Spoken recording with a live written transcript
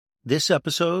This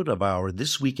episode of our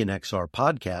This Week in XR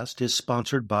podcast is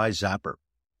sponsored by Zappar.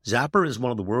 Zappar is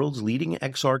one of the world's leading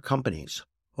XR companies.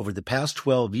 Over the past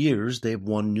 12 years, they've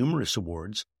won numerous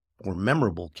awards for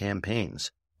memorable campaigns.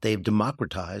 They've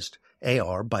democratized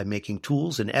AR by making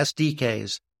tools and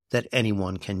SDKs that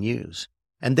anyone can use.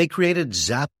 And they created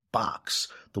ZapBox,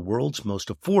 the world's most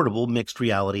affordable mixed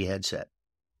reality headset.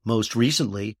 Most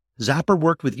recently, Zappar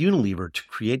worked with Unilever to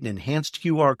create an enhanced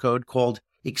QR code called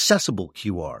Accessible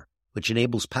QR, which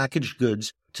enables packaged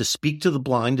goods to speak to the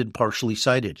blind and partially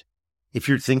sighted. If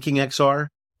you're thinking XR,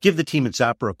 give the team at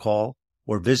Zappar a call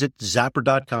or visit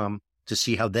Zappar.com to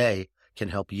see how they can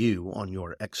help you on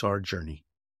your XR journey.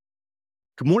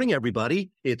 Good morning,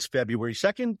 everybody. It's February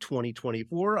 2nd,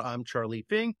 2024. I'm Charlie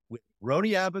Fink with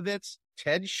Roni Abovitz,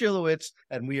 Ted Schilowitz,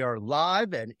 and we are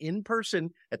live and in person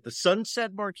at the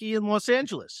Sunset Marquee in Los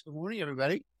Angeles. Good morning,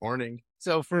 everybody. Morning.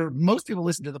 So for most people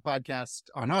listen to the podcast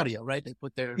on audio, right? They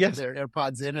put their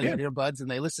AirPods in and their earbuds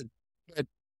and they listen. But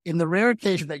in the rare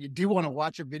occasion that you do want to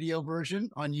watch a video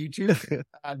version on YouTube,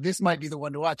 this might be the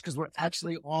one to watch because we're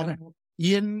actually all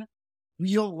in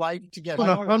real life together.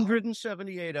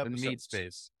 178 episodes. In meat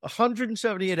space.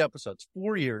 178 episodes,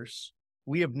 4 years.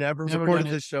 We have never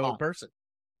recorded this show in person.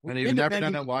 And you've never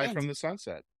done it live from the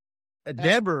Sunset.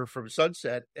 Never from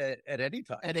Sunset at any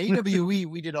time. At AWE,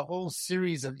 we did a whole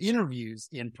series of interviews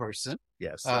in person.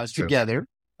 Yes, together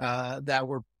that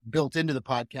were built into the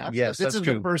podcast. Yes, this is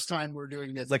true. The first time we're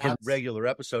doing this. Like a regular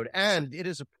episode. And it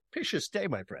is a propitious day,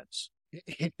 my friends.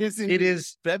 It is. It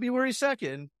is February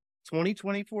 2nd,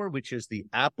 2024, which is the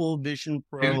Apple Vision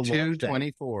Pro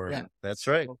 2/2/24. Yeah. That's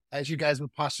right. As you guys were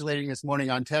postulating this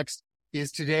morning on text,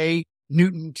 is today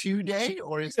Newton 2 Day,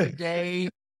 or is today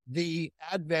the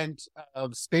advent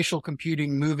of spatial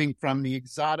computing moving from the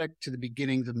exotic to the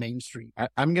beginnings of mainstream?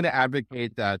 I'm going to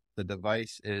advocate that the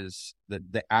device is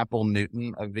the Apple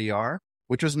Newton of VR,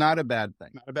 which was not a bad thing.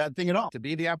 Not a bad thing at all. To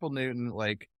be the Apple Newton,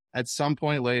 like at some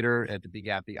point later, it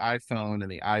begat the iPhone and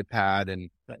the iPad,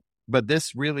 but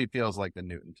this really feels like the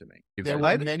Newton to me. There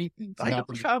were many things. I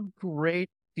don't have great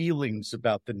feelings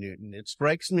about the Newton. It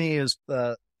strikes me as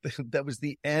that was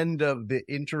the end of the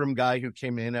interim guy who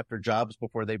came in after Jobs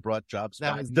before they brought Jobs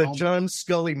back. Was the John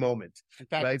Scully moment. In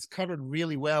fact, It's covered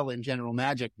really well in General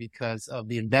Magic because of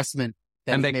the investment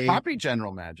that and they made copied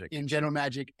General Magic. In General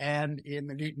Magic and in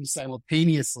the Newton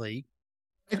simultaneously.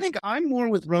 I think I'm more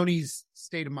with Roni's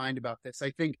state of mind about this.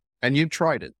 I think. And you've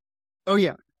tried it. Oh,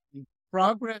 yeah.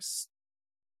 Progress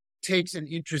takes an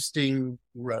interesting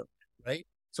road, right?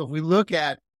 So if we look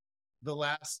at the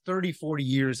last 30, 40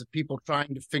 years of people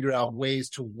trying to figure out ways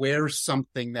to wear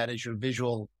something that is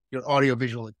your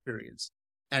audio-visual experience,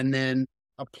 and then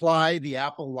apply the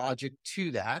Apple logic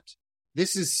to that,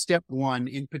 this is step one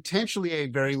in potentially a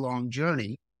very long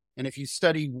journey. And if you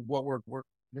study what we're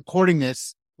recording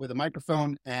this with a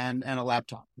microphone and a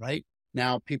laptop, right?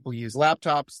 Now people use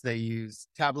laptops, they use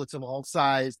tablets of all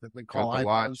size that they call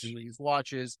iPhones, and we use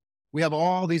watches. We have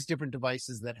all these different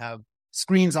devices that have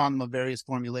screens on them of various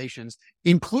formulations,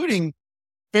 including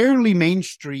fairly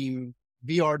mainstream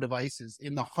VR devices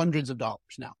in the hundreds of dollars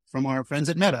now from our friends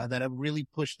at Meta that have really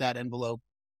pushed that envelope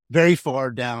very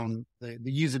far down the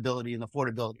usability and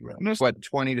affordability road. There's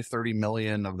 20 to 30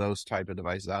 million of those type of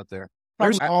devices out there.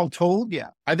 All told,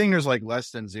 yeah. I think there's like less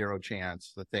than zero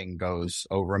chance the thing goes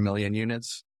over 1 million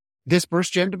units. This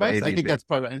first gen device, I think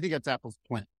that's Apple's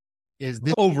plan. Is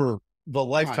this over the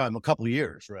lifetime, a couple of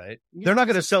years, right? Yeah. They're not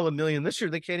going to sell 1 million this year.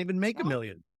 They can't even make 1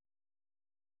 million.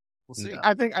 We'll see.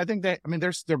 I think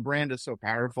their brand is so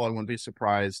powerful. I wouldn't be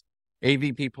surprised.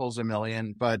 AVP pulls 1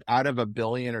 million, but out of 1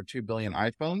 billion or 2 billion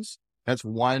iPhones, that's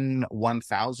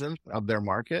 1/1000th of their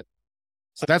market.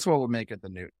 So that's what would make it the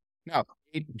Newton. Now,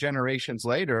 8 generations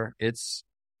later, it's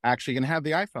actually going to have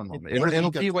the iPhone moment. It'll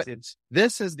be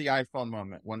this is the iPhone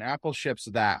moment. When Apple ships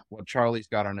that, what Charlie's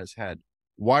got on his head,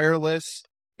 wireless,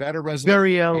 better resolution.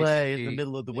 Very LA in the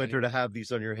middle of the winter to have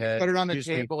these on your head. Put it on the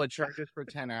table. It charges for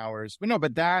 10 hours.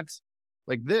 But that's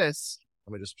like this.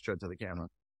 Let me just show it to the camera.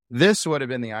 This would have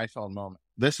been the iPhone moment.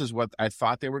 This is what I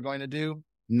thought they were going to do,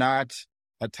 not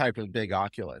a type of big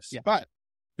Oculus. Yeah. But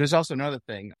there's also another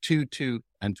thing, 2, 2,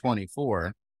 and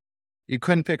 24. You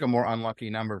couldn't pick a more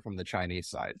unlucky number from the Chinese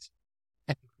side.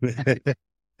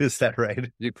 Is that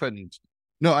right? You couldn't.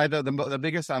 No, the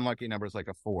biggest unlucky number is like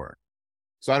a 4.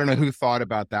 So I don't know who thought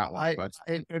about that one.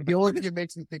 The only thing it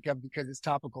makes me think of, because it's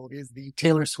topical, is the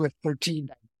Taylor Swift 13,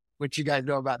 which you guys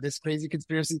know about this crazy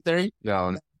conspiracy theory.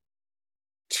 No.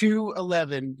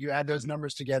 2/11, you add those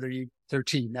numbers together,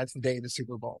 13. That's the day of the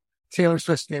Super Bowl. Taylor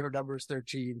Swift's favorite number is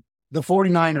 13. The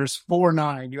 49ers,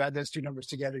 4-9. You add those two numbers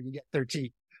together, you get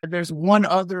 13. And there's one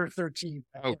other 13.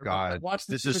 Oh, God. Watch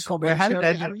This this is- show. how did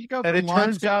and it launch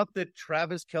turns out that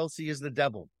Travis Kelce is the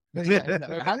devil.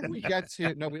 How did we get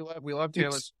to? No, we love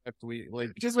Taylor Swift. We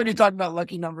like. Just when you talk about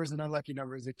lucky numbers and unlucky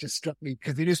numbers, it just struck me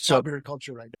because it is popular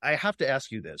culture right now. I have to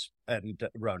ask you this, and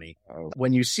Ronnie, Oh.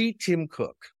 when you see Tim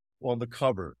Cook on the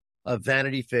cover of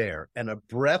Vanity Fair and a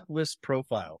breathless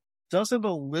profile, doesn't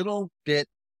a little bit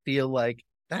feel like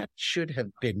that should have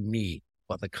been me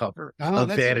on the cover of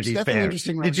Vanity Fair?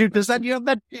 Did you? Does that you have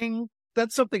that ping?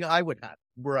 That's something I would have.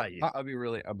 Right. I'll be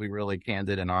really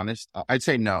candid and honest. I'd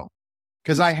say no,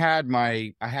 because I had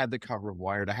the cover of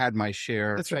Wired. I had my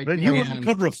share. That's right. But you were on the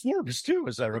cover of Forbes too,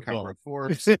 as I recall. Cover of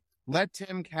Forbes. Let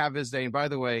Tim have his day. And by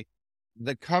the way,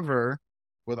 the cover,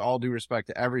 with all due respect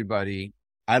to everybody,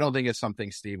 I don't think it's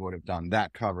something Steve would have done.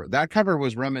 That cover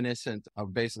was reminiscent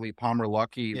of basically Palmer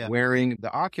Luckey wearing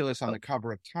the Oculus on the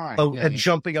cover of Time. Oh, and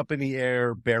jumping up in the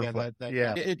air barefoot.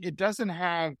 It doesn't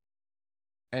have,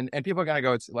 and people are going to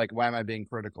go, it's like, why am I being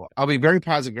critical? I'll be very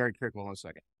positive, very critical in a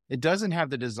second. It doesn't have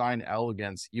the design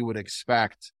elegance you would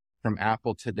expect from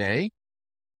Apple today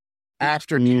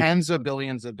after tens of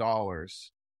billions of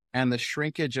dollars and the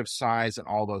shrinkage of size and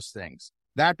all those things.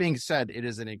 That being said, it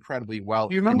is an incredibly Do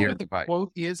you remember what the device.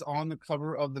 quote is on the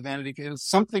cover of the Vanity Fair? It was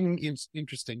something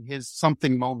interesting. His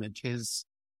something moment. Do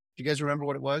you guys remember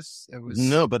what it was? It was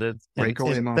No, but it's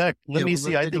breakaway in moment. fact, let me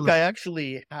see. I take a think look. I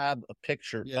actually have a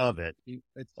picture of it It's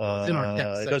in our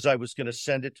text. because I was going to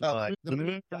send it to my the- let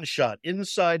me find a shot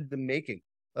inside the making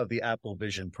of the Apple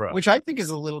Vision Pro. Which I think is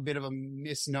a little bit of a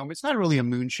misnomer. It's not really a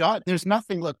moonshot. There's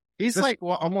nothing. Look, He's like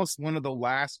almost one of the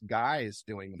last guys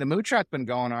doing it. The moonshot's been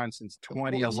going on since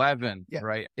 2011,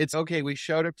 right? It's okay. We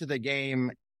showed up to the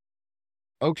game.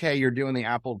 Okay, you're doing the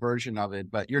Apple version of it,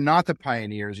 but you're not the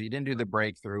pioneers. You didn't do the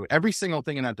breakthrough. Every single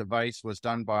thing in that device was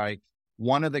done by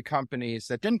one of the companies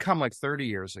that didn't come like 30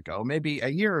 years ago, maybe a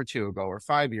year or two ago or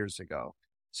 5 years ago.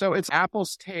 So it's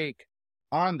Apple's take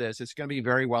on this. It's going to be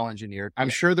very well engineered. I'm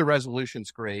sure the resolution's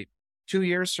great. 2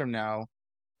 years from now,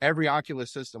 every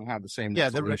Oculus system will have the same the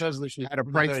resolution resolution at a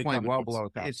price point well below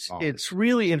 $1,000. It's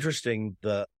really interesting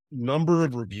the number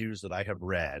of reviews that I have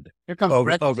read Here comes over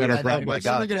breakfast. my We're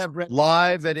God. gonna have breakfast.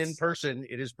 live and in person.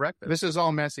 It is breakfast. This is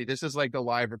all messy. This is like the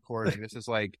live recording. This is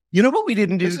like You know what we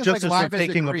didn't do? this is Just like as live we're as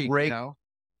taking a Greek, break, you know?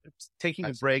 taking a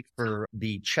That's- break for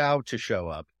the Chow to show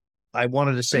up. I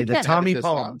wanted to say You that can't Tommy edit this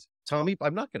Palm. out.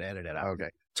 I'm not going to edit it out. Okay.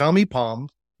 Tommy Palm,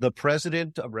 the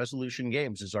president of Resolution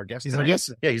Games, is our guest. He's today. our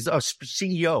guest. Yeah, he's a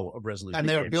CEO of Resolution And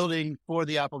they're Games. building for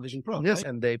the Apple Vision Pro. Yes, right?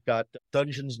 and they've got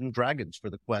Dungeons and Dragons for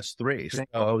the Quest 3.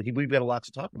 So we've got a lot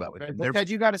to talk about with them. Well, Ted,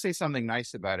 you got to say something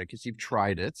nice about it because you've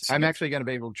tried it. I'm actually going to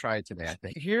be able to try it today, I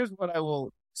think. Here's what I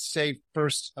will say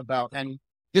first about, and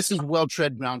this is well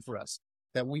tread ground for us,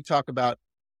 that we talk about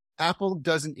Apple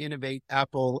doesn't innovate,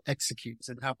 Apple executes,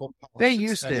 and Apple They policies,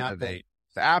 used to and Apple- innovate.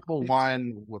 The Apple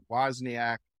one with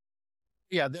Wozniak,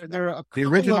 Yeah, there are a the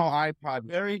couple original of iPod,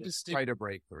 very was distinct. quite a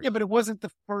breakthrough. Yeah, but it wasn't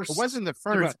the first. It wasn't the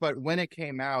Right. first, but when it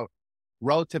came out,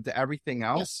 relative to everything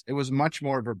else, it was much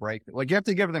more of a breakthrough. Like you have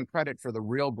to give them credit for the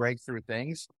real breakthrough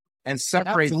things and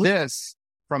separate Absolutely. this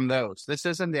from those. This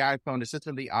isn't the iPhone. This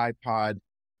isn't the iPod.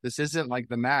 This isn't like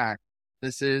the Mac.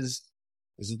 This is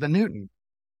the Newton.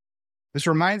 This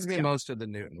reminds me most of the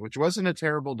Newton, which wasn't a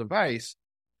terrible device.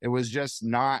 It was just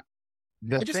not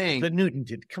the thing. The Newton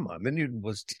did. Come on, the Newton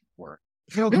was didn't work.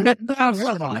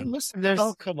 Listen,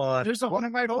 Oh, come on. there's a One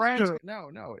of my friends. culture.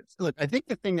 No, it's Look, I think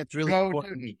the thing that's really No,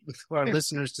 important for our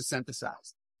listeners to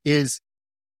synthesize is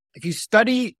if you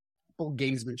study Apple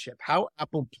gamesmanship, how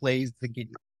Apple plays the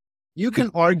game, you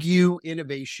can argue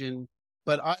innovation,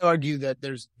 but I argue that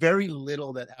there's very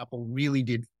little that Apple really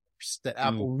did first, that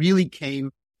Apple really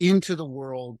came into the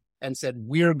world and said,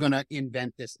 we're going to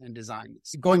invent this and design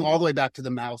this. Going all the way back to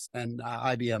the mouse and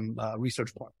IBM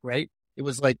Research Park, right? It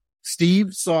was like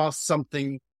Steve saw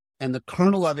something and the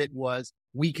kernel of it was,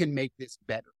 we can make this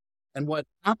better. And what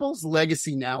Apple's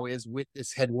legacy now is with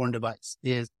this head-worn device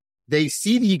is they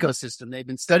see the ecosystem. They've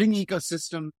been studying the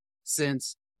ecosystem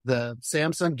since the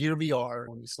Samsung Gear VR.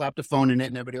 When we slapped a phone in it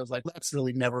and everybody was like, that's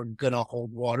really never going to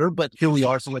hold water, but here we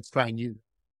are. So let's try and use it.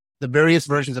 The various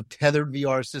versions of tethered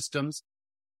VR systems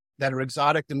that are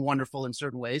exotic and wonderful in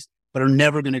certain ways, but are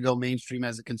never going to go mainstream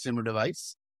as a consumer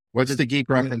device. what's the geek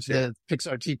reference here? The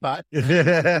Pixar teapot.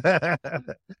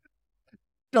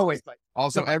 No way.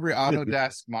 Also, every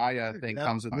Autodesk Maya thing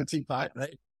comes with the teapot,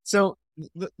 right? So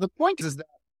the point is that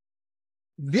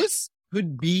this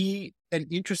could be an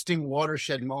interesting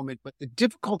watershed moment, but the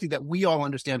difficulty that we all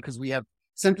understand because we have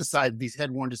synthesized these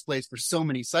head-worn displays for so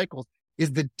many cycles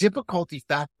is the difficulty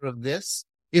factor of this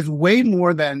is way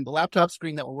more than the laptop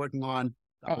screen that we're working on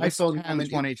It's iPhone 10,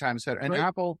 20 times better. And right?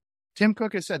 Apple, Tim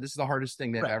Cook has said this is the hardest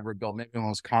thing they've Right. ever built, maybe the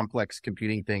most complex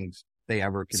computing things they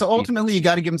ever So compete. ultimately, you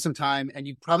got to give them some time, and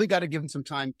you probably got to give them some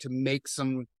time to make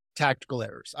some tactical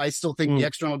errors. I still think the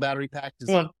external battery pack is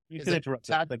Well, you is can a interrupt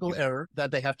that. Thank tactical you. error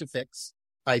that they have to fix.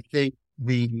 I think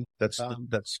the That's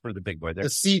that's for the big boy there. the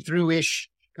see-through-ish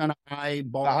kind of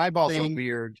eyeball The eyeballs are thing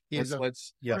weird. is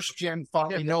Let's Yeah. first gen yeah,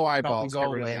 folly. no eyeballs. go Get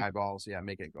rid of the away. eyeballs. Yeah,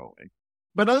 make it go away.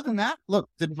 But other than that, look,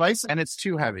 the device And it's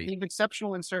too heavy. is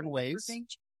exceptional in certain ways,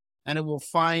 and it will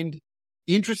find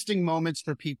interesting moments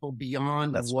for people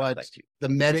beyond what Thank you. the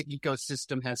meta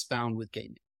ecosystem has found with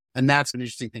gaming. And that's an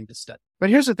interesting thing to study. But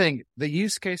here's the thing, the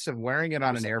use case of wearing it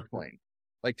on an airplane,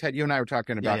 like Ted, you and I were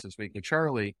talking about Yeah. this week with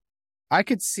Charlie, I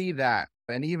could see that.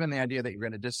 And even the idea that you're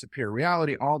going to disappear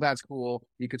reality, all that's cool.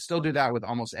 You could still do that with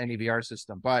almost any VR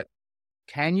system. But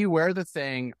can you wear the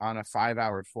thing on a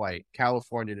 5-hour flight,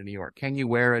 California to New York? Can you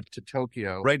wear it to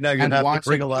Tokyo? Right now, you're and going to have watch to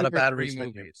bring a like lot 2 of or 3 batteries with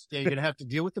you. movies? Yeah, you're going to have to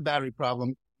deal with the battery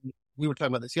problem. We were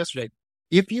talking about this yesterday.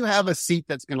 If you have a seat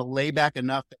that's going to lay back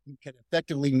enough that you can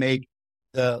effectively make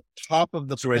the top of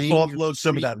the So it plane offloads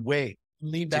some of that weight.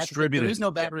 lean back. distributed. There is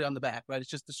no battery on the back, right? It's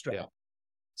just the strap. Yeah.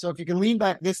 So if you can lean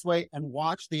back this way and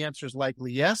watch, the answer is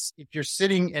likely yes. If you're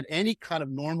sitting at any kind of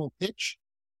normal pitch,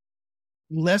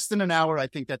 less than an hour, I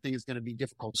think that thing is going to be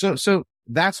difficult. So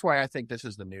that's why I think this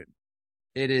is the Newton.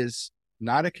 It is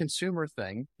not a consumer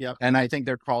thing. Yep. And I think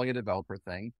they're calling it a developer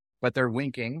thing, but they're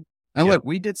winking. And Yep. look,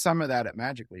 we did some of that at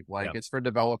Magic Leap. Like Yep. it's for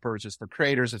developers, it's for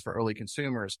creators, it's for early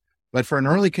consumers. But for an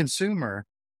early consumer,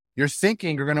 you're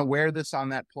thinking you're going to wear this on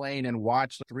that plane and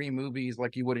watch 3 movies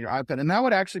like you would on your iPad. And that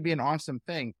would actually be an awesome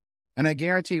thing. And I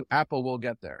guarantee you, Apple will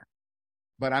get there.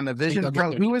 But on the Vision they'll get Pro,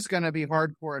 there. who is going to be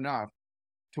hardcore enough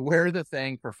to wear the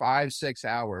thing for 5-6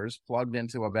 hours plugged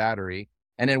into a battery?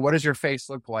 And then what does your face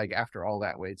look like after all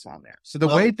that weight's on there? So the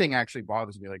Well- weight thing actually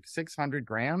bothers me, like 600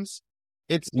 grams.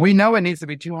 It's We know it needs to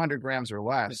be 200 grams or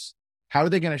less. How are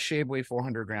they going to shave away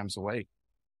 400 grams of weight?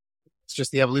 it's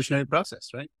just the evolutionary process,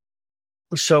 right?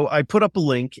 So I put up a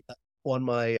link on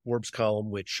my Forbes column,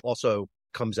 which also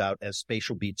comes out as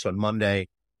Spatial Beats on Monday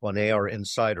on AR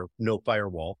Insider, No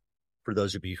Firewall, for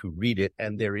those of you who read it.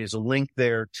 And there is a link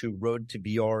there to Road to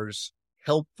VR's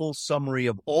helpful summary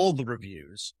of all the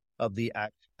reviews of the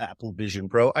Apple Vision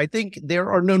Pro. I think there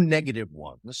are no negative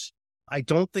ones. I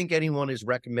don't think anyone is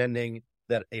recommending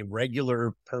that a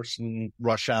regular person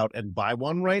rush out and buy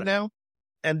one right now.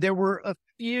 And there were a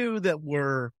few that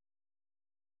were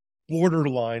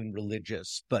borderline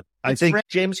religious, but I think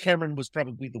James Cameron was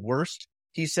probably the worst.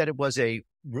 He said it was a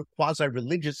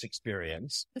quasi-religious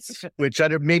experience, which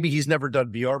maybe he's never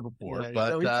done VR before, Yeah, but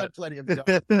so he's had plenty of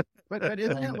VR. But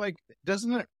isn't it like,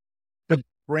 doesn't it, the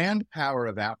brand power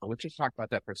of Apple, let's just talk about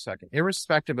that for a second,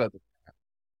 irrespective of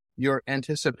your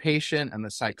anticipation and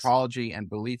the psychology and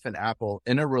belief in Apple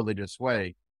in a religious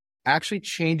way, actually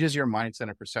changes your mindset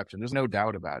and perception. There's no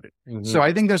doubt about it. So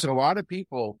I think there's a lot of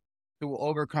people who will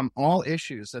overcome all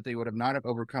issues that they would have not have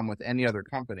overcome with any other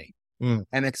company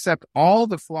and accept all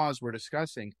the flaws we're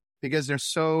discussing because they're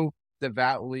so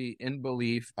devoutly in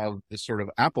belief of this sort of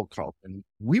Apple cult. And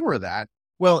we were that.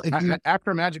 Well, if you,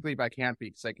 After Magic Leap, I can't be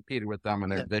because I competed with them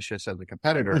and they're vicious as the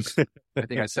competitors. I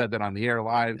think I said that on the air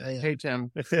live. Yeah. Hey, Tim.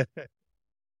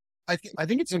 I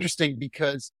think it's interesting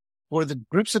because for the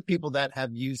groups of people that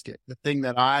have used it, the thing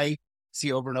that I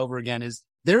see over and over again is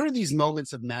there are these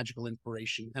moments of magical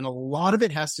inspiration. And a lot of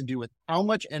it has to do with how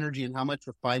much energy and how much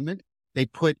refinement they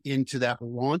put into that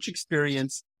launch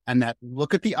experience and that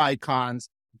look at the icons,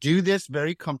 do this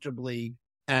very comfortably,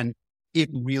 and it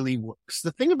really works.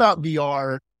 The thing about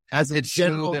VR as a It's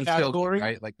general smooth and category,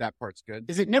 silky, right? Like that part's good.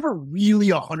 is it never really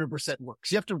 100%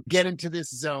 works. You have to get into this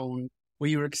zone where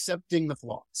you're accepting the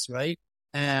flaws, right?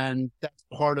 And that's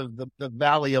part of the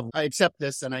valley of, I accept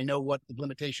this and I know what the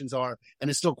limitations are, and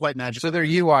it's still quite magical. So their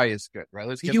UI is good, right?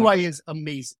 Let's The get UI is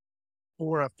amazing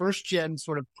for a first gen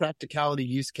sort of practicality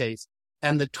use case,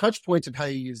 and the touch points of how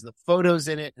you use the photos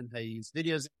in it and how you use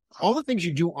videos, all the things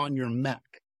you do on your Mac.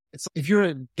 It's if you're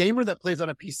a gamer that plays on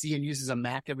a PC and uses a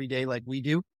Mac every day like we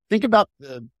do, think about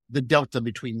the delta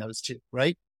between those two,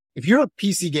 right? If you're a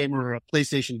PC gamer or a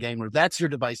PlayStation gamer, that's your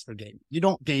device for gaming. You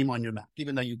don't game on your Mac,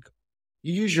 even though you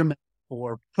use your Mac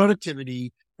for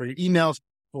productivity, for your emails,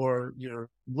 for your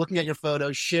looking at your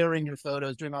photos, sharing your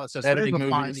photos, doing all that stuff. Editing Very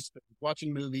refined movies. experience,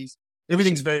 watching movies.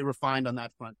 Everything's very refined on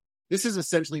that front. This is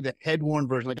essentially the head-worn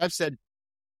version. Like I've said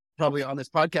probably on this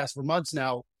podcast for months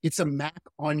now, it's a Mac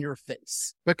on your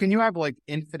face. But can you have like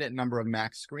infinite number of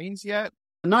Mac screens yet?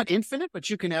 Not infinite, but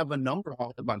you can have a number.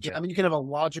 A bunch Yeah, of I mean, you can have a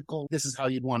logical, this is how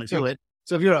you'd want to do it.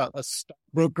 So if you're a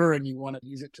stockbroker and you want to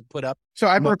use it to put up, So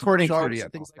I'm a multiple recording charts, studio,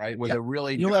 things like right? that. With Yeah. a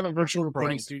really, you'll have a virtual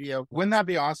recording Right. studio. wouldn't that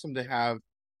be awesome to have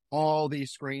all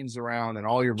these screens around and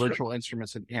all your virtual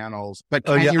instruments and panels? But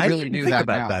Oh can yeah, you I really didn't do think that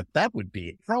about now? that. That would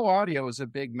be Pro audio is a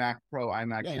big Mac Pro,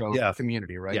 iMac Yeah, Pro yeah.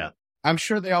 community, right? Yeah. I'm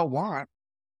sure they all want,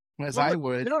 as I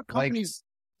would. There are like, companies.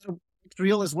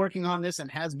 Real is working on this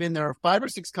and has been. There are 5 or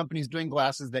 6 companies doing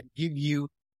glasses that give you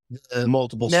the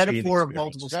multiple screen metaphor of experience.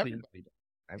 multiple screen. everybody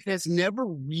does. It has never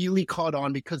really caught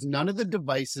on because none of the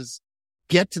devices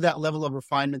get to that level of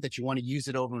refinement that you want to use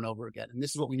it over and over again. And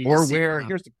this is what we need Or to see. where,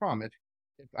 here's the problem.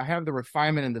 If I have the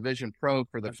refinement in the Vision Pro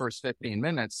for the first 15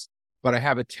 minutes, but I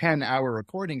have a 10-hour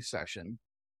recording session,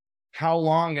 how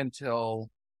long until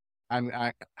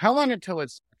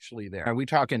it's actually there? Are we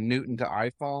talking Newton to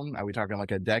iPhone? Are we talking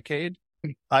like a decade?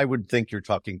 I would think you're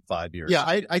talking 5 years. Yeah,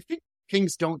 I think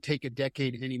things don't take a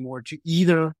decade anymore to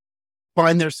either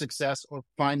find their success or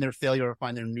find their failure or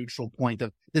find their neutral point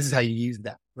of this is how you use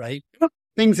that, right?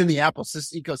 Things in the Apple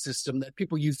ecosystem that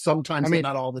people use sometimes, but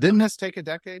not all the time. Didn't this take a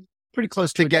decade Pretty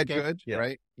close to a get decade. good, Yeah.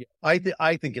 right? Yeah.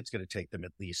 I think it's going to take them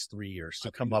at least 3 years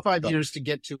to come up 5 with years to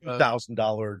get to a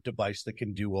 $1,000 device that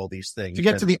can do all these things. to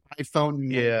get to the iPhone.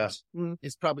 Yeah.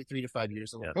 It's probably 3 to 5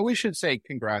 years away. Yeah. But we should say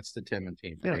congrats to Tim and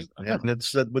team. Yeah, and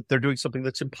it's but they're doing something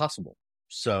that's impossible.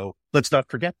 So let's not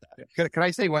forget that. Can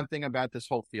I say one thing about this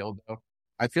whole field, though?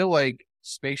 I feel like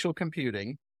spatial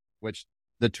computing, which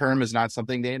the term is not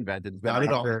something they invented, it's been Not at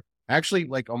around all. for actually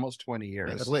like almost 20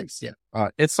 years. At least, yeah.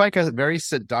 It's like a very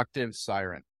seductive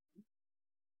siren.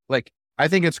 Like, I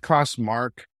think it's cost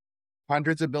Mark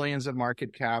hundreds of billions of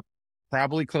market cap,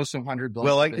 probably close to 100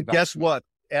 billion. Well, guess what?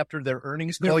 After their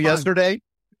earnings They're call fine. yesterday,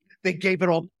 they gave it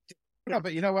all. No,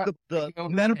 but you know what? The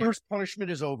metaverse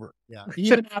punishment is over. Yeah.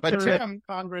 Even But after Tim,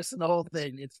 Congress and the whole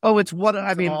thing, it's Oh, it's what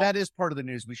I mean. all- That is part of the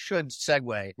news. We should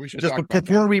segue. we should Just talk about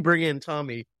before we bring in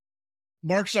Tommy,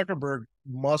 Mark Zuckerberg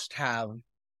must have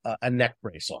a neck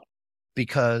brace on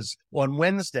because on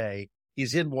Wednesday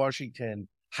he's in Washington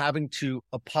having to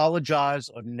apologize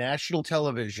on national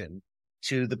television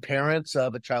to the parents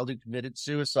of a child who committed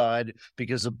suicide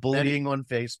because of bullying on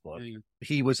Facebook.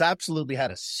 He was absolutely had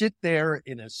to sit there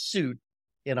in a suit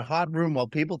in a hot room while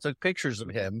people took pictures of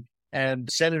him, and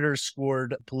senators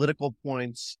scored political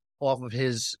points off of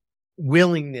his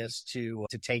willingness to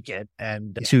take it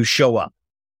and to show up.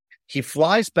 He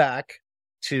flies back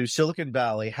to Silicon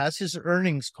Valley, has his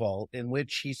earnings call in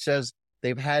which he says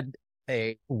they've had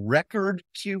a record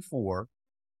Q4.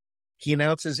 He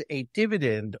announces a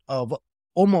dividend of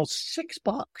almost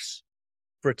 $6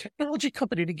 for a technology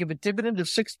company to give a dividend of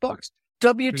 $6.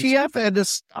 WTF and a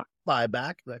stock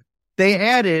buyback. They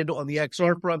added on the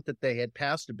XR front that they had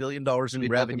passed $1 billion in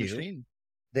revenue.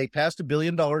 They passed $1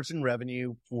 billion in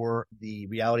revenue for the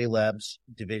Reality Labs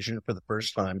division for the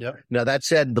first time. Yep. Now, that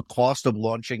said, the cost of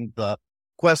launching the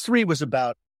Quest 3 was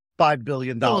about $5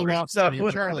 billion.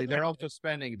 Charlie, they're also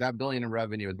spending that billion in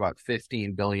revenue is about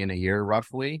 15 billion a year,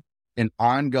 roughly, in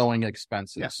ongoing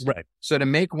expenses. Yes. Right. So to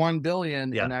make 1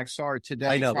 billion Yeah. in XR today,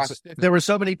 I know. costs $50. There were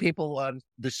so many people on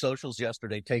the socials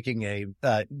yesterday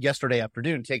yesterday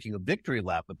afternoon taking a victory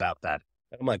lap about that.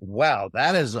 I'm like, wow,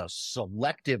 that is a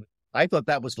selective. I thought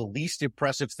that was the least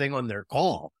impressive thing on their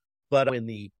call. But in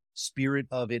the spirit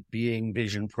of it being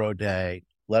Vision Pro Day,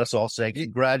 let us all say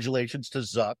congratulations to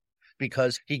Zuck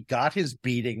because he got his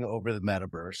beating over the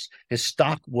metaverse. His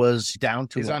stock was down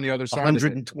to He's on the other side.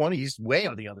 120. He's way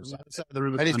on the other side.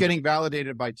 And he's getting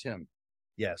validated by Tim.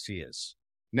 Yes, he is.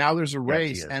 Now there's a Yes, he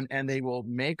race is. and they will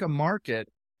make a market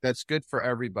that's good for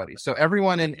everybody. So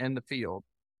everyone in the field,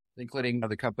 including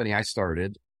the company I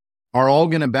started, are all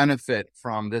going to benefit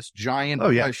from this giant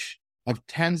push of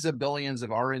tens of billions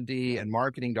of R&D and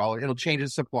marketing dollars. It'll change the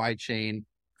supply chain,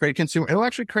 create consumer. It'll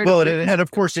actually create. And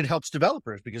of course, it helps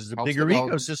developers because it's a Helps bigger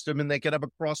developers. ecosystem and they can have a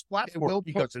cross-platform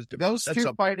ecosystem. Those That's two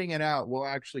something. fighting it out will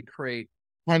actually create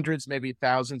hundreds, maybe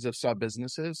thousands of sub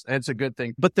businesses. And it's a good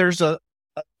thing. But there's a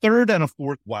third and a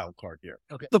fourth wild card here.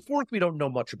 Okay. The fourth we don't know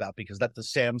much about because that's the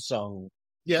Samsung,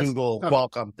 yes. Google, Oh,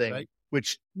 Qualcomm thing, right.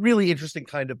 which really interesting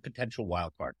kind of potential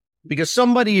wild card because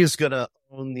somebody is going to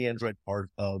own the Android part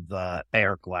of the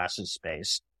AR glasses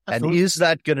space. And is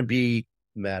that going to be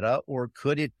Meta or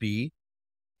could it be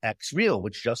XReal,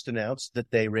 which just announced that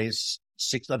they raised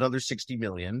another $60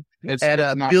 million It's at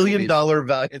a not $1 billion gonna be-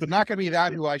 value? It's not going to be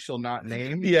that who I shall not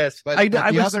name. Yes, But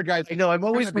the other guys. I know. I'm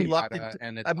always gonna be reluctant. Meta,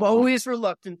 and it's I'm always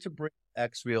reluctant to bring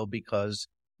XReal because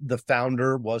the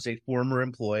founder was a former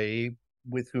employee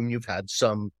with whom you've had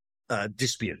some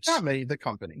disputes. not me, the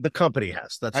company. The company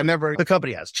has. The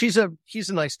company has. He's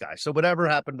a nice guy. So whatever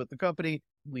happened with the company,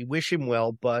 we wish him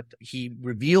well. But he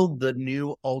revealed the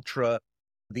new Ultra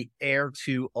the Air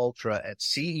 2 Ultra at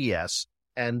CES,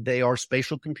 and they are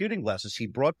spatial computing glasses. He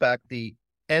brought back the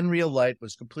Nreal Light,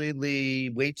 was completely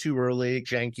way too early,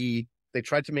 janky. They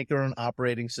tried to make their own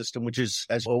operating system, which is,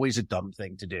 as always, a dumb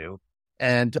thing to do.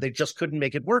 And they just couldn't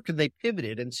make it work. And they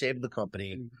pivoted and saved the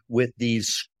company with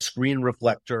these screen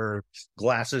reflector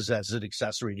glasses as an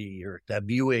accessory to your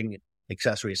viewing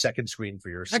accessory, a second screen for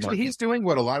your Actually, smartphone. he's doing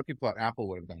what a lot of people at Apple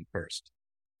would have done first.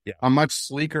 Yeah. A much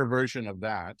sleeker version of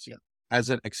that as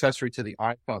an accessory to the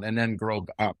iPhone and then grow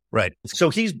up. Right. So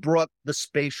he's brought the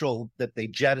spatial that they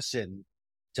jettisoned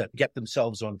to get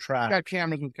themselves on track. Got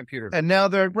cameras and computers. And now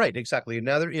they're right, exactly. And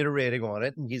now they're iterating on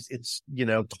it. And it's,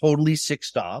 totally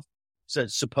sixed off. So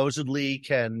supposedly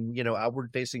can,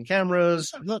 outward facing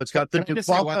cameras. Look, It's got the Can I just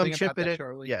say one Qualcomm thing chip about in that, it.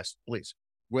 Charlie? Yes, please.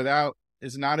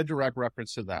 Is not a direct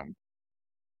reference to them,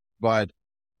 but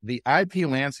the IP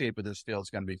landscape of this field is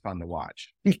going to be fun to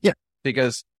watch. Yeah.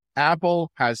 Because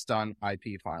Apple has done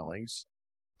IP filings.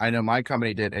 I know my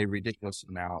company did a ridiculous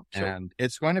amount, Sure. and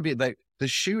it's going to be like the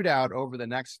shootout over the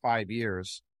next 5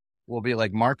 years will be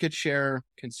like market share,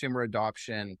 consumer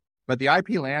adoption. But the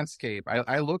IP landscape,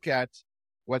 I look at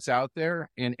what's out there,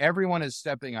 and everyone is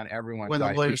stepping on everyone's when the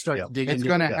IP. lawyers start to dig It's into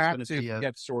going to it, have that's to gonna be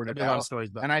get sorted a lot of out. stories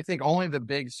about. And I think only the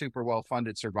big, super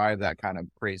well-funded survive that kind of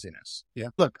craziness. Yeah.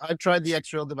 Look, I've tried the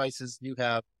X-Rail devices you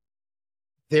have.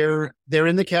 They're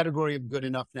in the category of good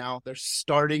enough now. They're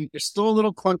still a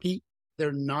little clunky.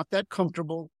 They're not that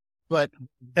comfortable, but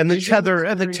And the visual tether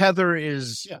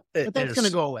experience- is, but that's going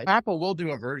to go away. Apple will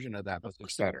do a version of that, but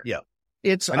it's better. Yeah.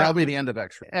 It's, And that'll be the end of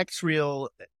X-Ray. X-Real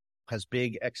has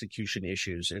big execution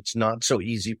issues. It's not so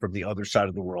easy from the other side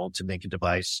of the world to make a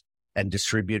device and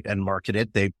distribute and market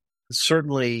it. They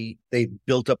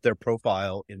built up their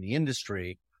profile in the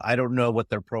industry. I don't know what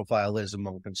their profile is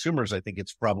among consumers. I think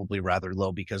it's probably rather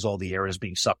low because all the air is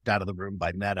being sucked out of the room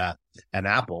by Meta and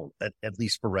Apple, at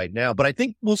least for right now. But I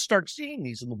think we'll start seeing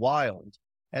these in the wild.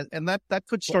 And that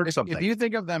could start something. If you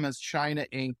think of them as China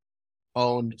Inc.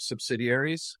 owned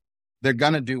subsidiaries, they're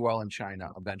going to do well in China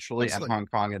eventually, and Hong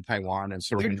Kong and Taiwan. And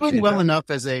sort They're of doing well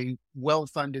enough as a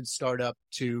well-funded startup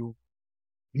to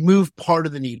move part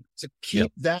of the needle, to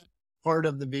keep that part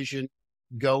of the vision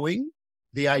going.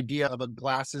 The idea of a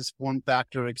glasses form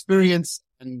factor experience,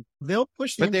 and they'll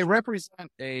push. But they represent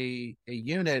a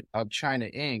unit of China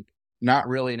Inc., not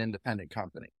really an independent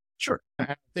company. Sure.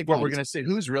 I think what we're going to see,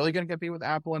 who's really going to compete with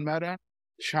Apple and Meta?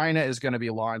 China is going to be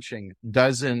launching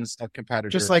dozens of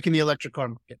competitors. just like in the electric car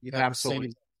market. You have Absolutely.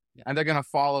 the same- And they're going to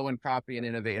follow and copy and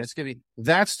innovate. And it's going to be,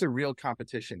 that's the real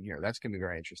competition here. That's going to be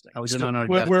very interesting. I was in on our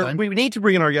guest time. We need to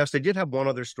bring in our guest. I did have one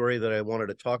other story that I wanted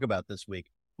to talk about this week,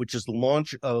 which is the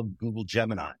launch of Google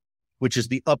Gemini, which is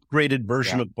the upgraded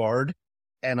version of Bard.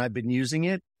 And I've been using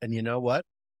it. And you know what?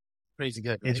 Crazy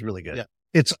good. It's right? really good. Yeah.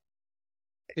 It's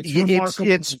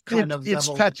remarkable kind of it's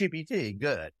level. ChatGPT.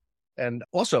 Good. And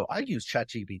also I use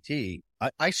ChatGPT.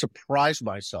 I surprise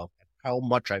myself at how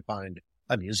much I find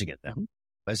I'm using it now.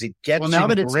 As it gets Well, now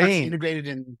that it's ingrained. integrated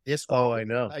in this, Oh, I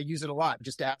know. I use it a lot.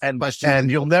 Just to ask And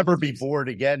questions. you'll never be bored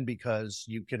again because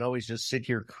you can always just sit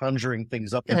here conjuring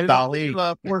things up in And Dali.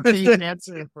 14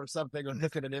 answer for something or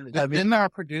look at an image. Didn't our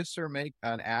producer make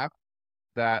an app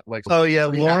that like, Oh yeah,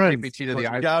 Lauren. GPT to the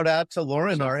iPhone? Shout out to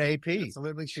Lauren, our AP.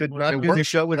 Absolutely. Could not do the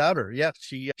show without her. Yes,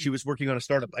 she was working on a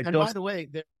startup. And by the way,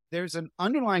 there's an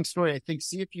underlying story, I think,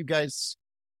 see if you guys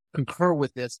concur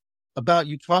with this, about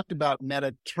you talked about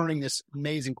Meta turning this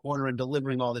amazing corner and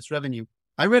delivering all this revenue.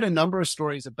 I read a number of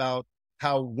stories about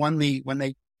how when the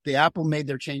Apple made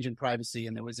their change in privacy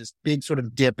and there was this big sort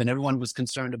of dip and everyone was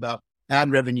concerned about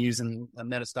ad revenues and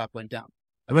Meta stock went down.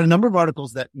 I read a number of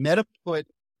articles that Meta put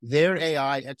their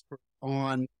AI expert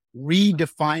on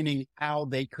redefining how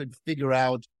they could figure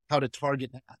out how to target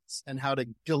ads and how to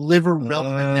deliver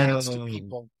relevant ads to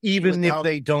people. even if without-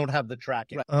 they don't have the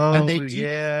tracking. Right. Oh, And they do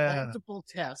yeah. multiple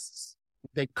tests.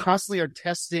 They constantly are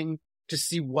testing to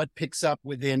see what picks up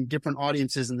within different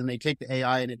audiences. And then they take the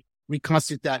AI and it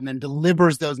reconstitutes that and then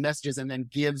delivers those messages and then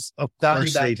gives Of value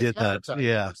course back they to did that.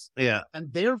 advertisers. Yeah. Yeah.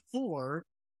 And therefore,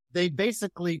 they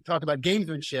basically talk about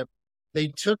gamesmanship. They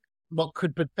took what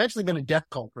could potentially been a death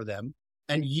cult for them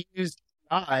and used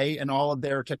AI and all of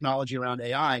their technology around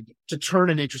AI to turn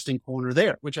an interesting corner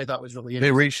there, which I thought was really They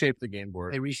interesting. reshaped the game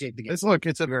board. They reshaped the game.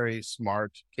 It's a very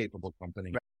smart, capable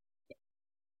company.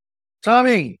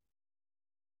 Tommy,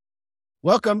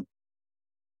 Welcome.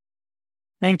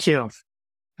 Thank you.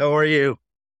 how are you?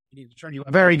 I need to turn you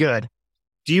up. Very good.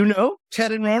 Do you know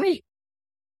Ted and Ronnie?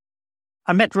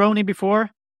 I met Roni before.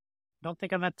 Don't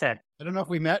think I met Ted. I don't know if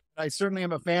we met. I certainly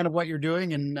am a fan of what you're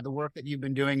doing and the work that you've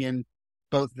been doing in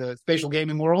both the spatial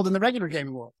gaming world and the regular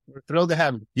gaming world. We're thrilled to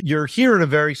have you. You're here on a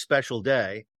very special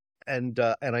day, and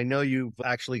I know you've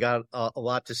actually got a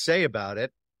lot to say about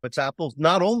it. But Apple,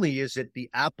 not only is it the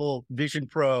Apple Vision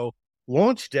Pro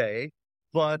launch day,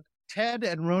 but Ted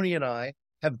and Roni and I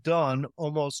have done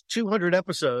almost 200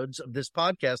 episodes of this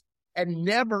podcast, and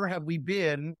never have we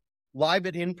been live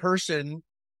and in person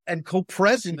and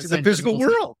co-present in the physical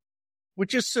world,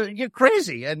 which is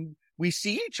crazy. And we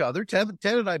see each other. Ted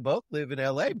and I both live in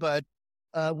LA, but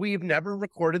we've never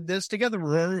recorded this together.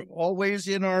 We're always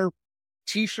in our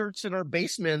T-shirts in our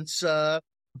basements,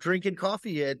 drinking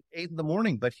coffee at 8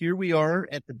 a.m. But here we are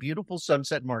at the beautiful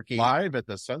Sunset Marquee. Live at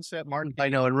the Sunset Marquee. I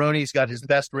know. And Roni's got his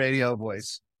best radio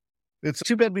voice. It's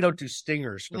too bad we don't do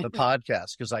stingers for the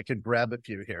podcast, because I could grab a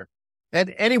few here.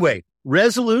 And anyway,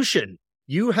 resolution.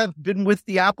 You have been with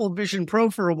the Apple Vision Pro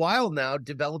for a while now,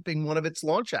 developing one of its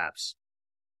launch apps.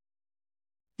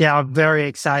 Yeah, very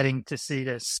exciting to see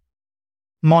this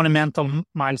monumental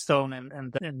milestone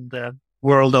in the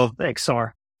world of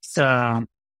XR. It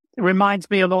reminds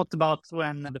me a lot about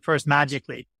when the first Magic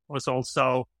Leap was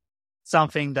also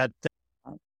something that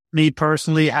me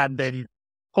personally had been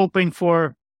hoping for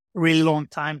a really long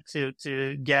time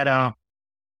to get a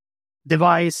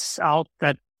device out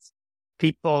that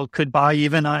people could buy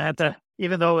even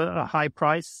though a high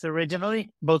price originally,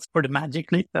 both for the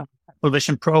Magic Leap, the Apple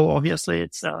Vision Pro. Obviously,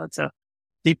 it's a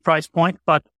deep price point,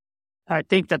 but I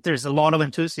think that there's a lot of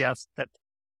enthusiasts that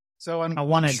I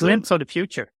want a glimpse of the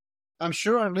future. I'm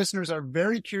sure our listeners are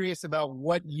very curious about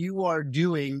what you are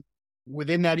doing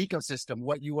within that ecosystem,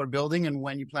 what you are building and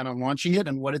when you plan on launching it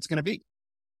and what it's going to be.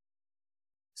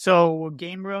 So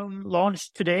Game Room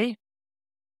launched today.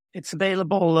 It's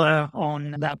available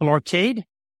on the Apple Arcade.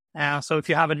 So if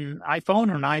you have an iPhone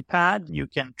or an iPad, you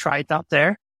can try it out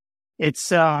there. It's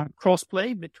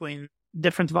cross-play between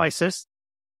different devices.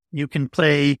 You can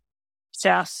play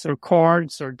chess or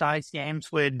cards or dice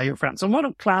games with your friends. A lot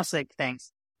of classic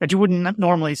things that you wouldn't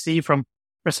normally see from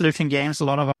resolution games. A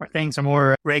lot of our things are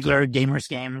more regular gamers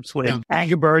games with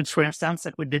Angry Birds, for instance,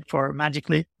 that we did for Magic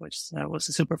Leap, which was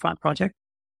a super fun project.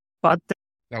 But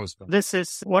that was fun. This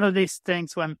is one of these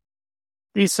things when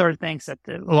these are things that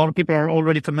a lot of people are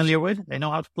already familiar with. They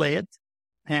know how to play it.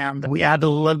 And we add a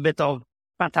little bit of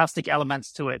fantastic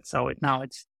elements to it. So now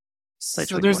it's so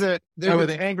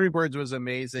the Angry Birds was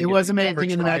amazing. It was amazing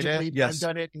in the Magic Leap. Yes. I've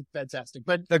done it. It's fantastic.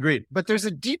 But Agreed. But there's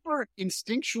a deeper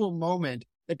instinctual moment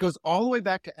that goes all the way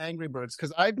back to Angry Birds,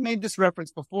 because I've made this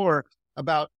reference before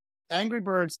about Angry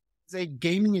Birds as a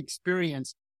gaming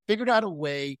experience, figured out a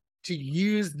way to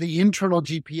use the internal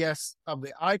GPS of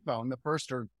the iPhone, the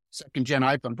first or second gen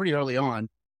iPhone, pretty early on,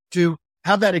 to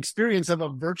have that experience of a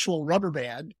virtual rubber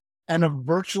band and a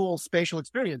virtual spatial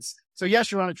experience. So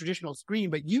yes, you're on a traditional screen,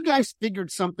 but you guys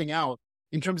figured something out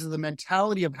in terms of the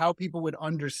mentality of how people would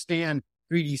understand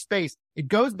 3D space. It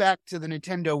goes back to the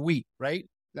Nintendo Wii, right?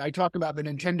 I talk about the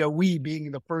Nintendo Wii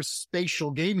being the first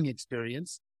spatial gaming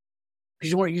experience,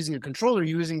 because you weren't using a controller,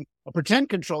 you're using a pretend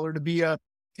controller to be a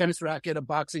tennis racket, a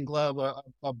boxing glove,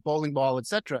 a bowling ball,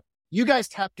 etc. You guys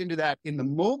tapped into that in the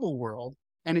mobile world.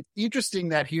 And it's interesting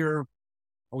that here,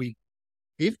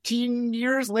 15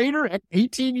 years later,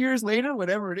 18 years later,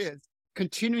 whatever it is,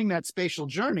 continuing that spatial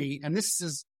journey. And this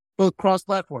is both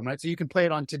cross-platform, right? So you can play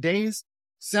it on today's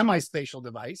semi-spatial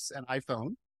device, an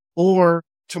iPhone, or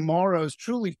tomorrow's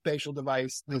truly spatial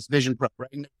device, this Vision Pro,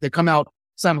 right? They come out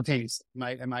simultaneously.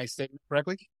 Am I stating it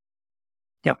correctly?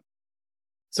 Yep.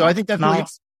 So I think that's really...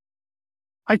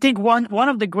 I think one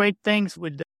of the great things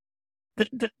with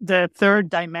the third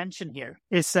dimension here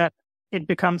is that it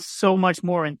becomes so much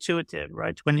more intuitive,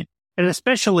 right? And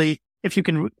especially if you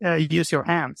can use your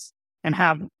hands and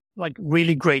have like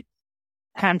really great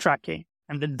hand tracking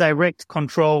and the direct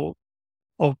control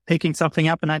of picking something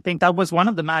up. And I think that was one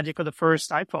of the magic of the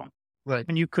first iPhone, right?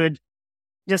 And you could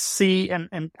just see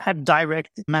and have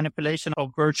direct manipulation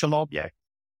of virtual objects.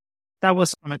 That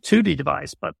was on a 2D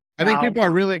device, but I think people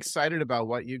are really excited about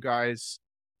what you guys,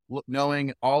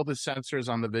 knowing all the sensors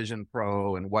on the Vision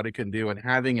Pro and what it can do, and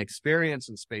having experience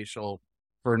in spatial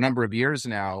for a number of years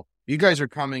now. You guys are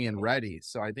coming in ready.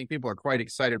 So I think people are quite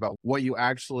excited about what you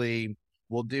actually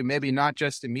will do, maybe not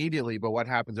just immediately, but what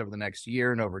happens over the next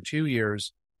year and over 2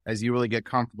 years as you really get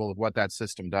comfortable with what that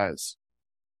system does.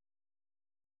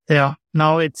 Yeah,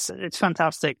 no, it's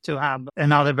fantastic to have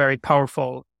another very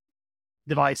powerful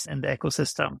device in the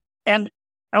ecosystem. And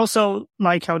I also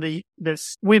like how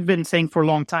we've been saying for a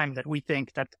long time that we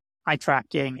think that eye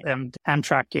tracking and hand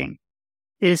tracking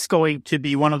is going to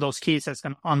be one of those keys that's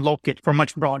going to unlock it for a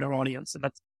much broader audience. And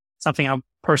that's something I've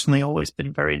personally always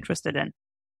been very interested in.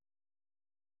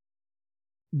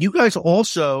 You guys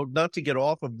also, not to get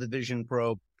off of the Vision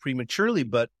Pro prematurely,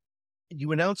 but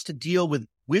you announced a deal with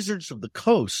Wizards of the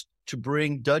Coast to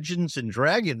bring Dungeons and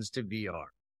Dragons to VR.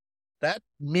 That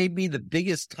may be the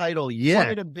biggest title yet.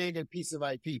 Quite a big piece of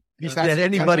IP that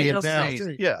anybody else announced.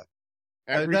 knows. Yeah.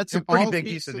 That's a all pretty big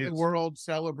geeks piece of in news. the world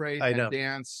celebrate I know. and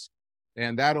dance,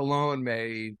 and that alone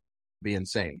may be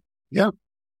insane.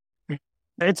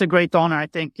 It's a great honor. I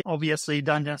think obviously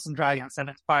Dungeons and Dragons have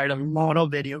inspired a lot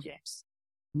of video games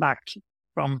back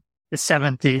from the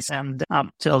 70s and up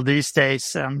till these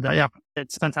days. And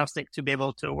it's fantastic to be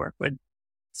able to work with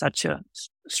such a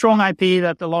strong IP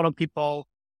that a lot of people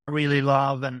really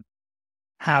love and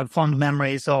have fond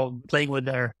memories of playing with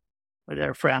their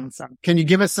friends. And Can you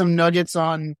give us some nuggets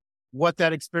on what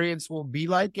that experience will be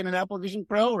like in an Apple Vision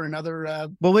Pro or another?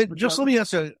 Well, wait, just let me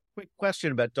ask a quick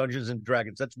question about Dungeons and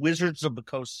Dragons. That's Wizards of the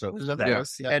Coast. So,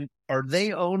 and are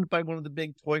they owned by one of the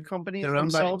big toy companies They're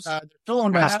owned themselves? they're still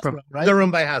owned by Hasbro. Hasbro, right? They're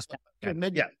owned by Hasbro.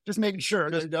 Yeah. Just making sure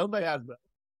they're owned by Hasbro.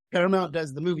 Paramount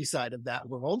does the movie side of that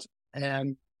world,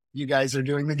 and you guys are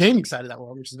doing the gaming side of that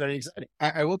world, which is very exciting.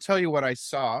 I will tell you what I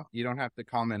saw. You don't have to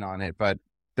comment on it, but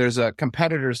there's a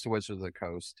competitors to Wizards of the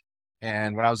Coast.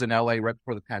 And when I was in LA right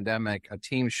before the pandemic, a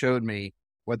team showed me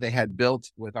what they had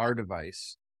built with our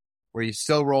device, where you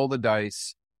still roll the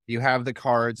dice, you have the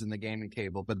cards and the gaming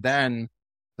table, but then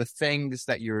the things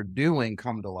that you're doing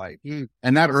come to life.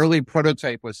 And that early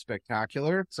prototype was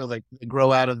spectacular. So they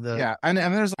grow out of the Yeah. And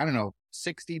there's, I don't know,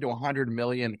 60 to 100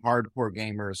 million hardcore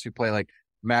gamers who play like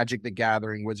Magic the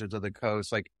Gathering, Wizards of the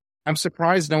Coast. Like, I'm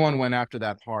surprised no one went after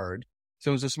that hard.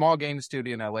 So it was a small game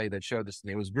studio in LA that showed this to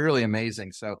me. It was really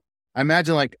amazing. So I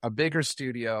imagine like a bigger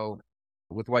studio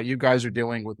with what you guys are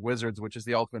doing with Wizards, which is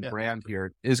the ultimate brand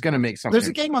here, is going to make something. There's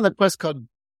a game on the Quest called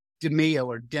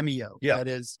Demio. Yeah. That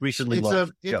is Recently it's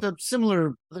launched. a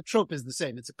similar. The trope is the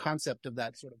same. It's a concept of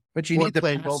that sort of. But you need the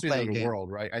role-playing role-playing of the game.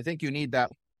 world, right? I think you need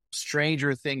that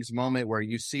Stranger Things moment where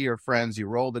you see your friends, you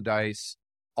roll the dice,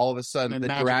 all of a sudden And the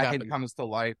magic dragon happens. comes to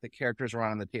life, the characters are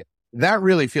on the table. That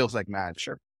really feels like magic.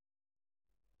 Sure.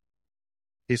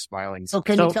 He's smiling. So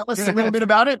can you tell us a little bit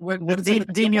about it? What is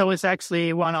it? Dino is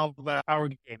actually one of our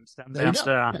games, and There you that's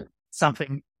go.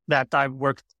 something that I've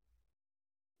worked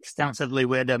extensively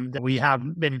with, and we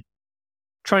have been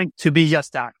trying to be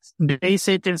just that. Base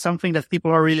it in something that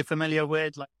people are really familiar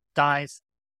with, like dice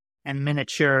and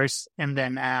miniatures, and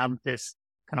then add this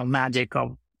kind of magic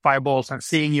of fireballs and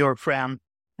seeing your friend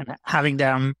and having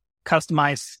them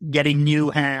customize, getting new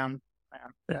hand.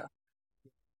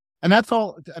 And that's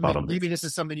all. I Lot mean, of maybe this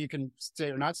is something you can say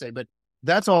or not say, but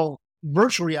that's all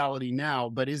virtual reality now.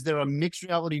 But is there a mixed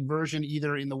reality version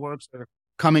either in the works or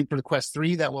coming for the Quest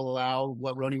 3 that will allow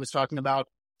what Roni was talking about?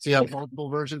 So you have multiple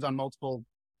versions on multiple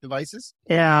devices?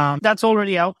 Yeah, that's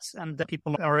already out, and the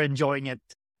people are enjoying it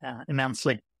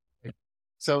immensely.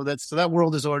 So that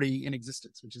world is already in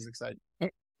existence, which is exciting. I'm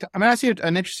going to ask you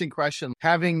an interesting question.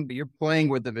 You're playing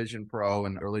with the Vision Pro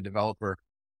and early developer.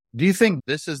 Do you think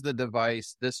this is the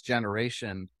device, this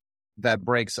generation, that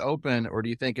breaks open, or do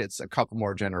you think it's a couple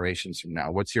more generations from now?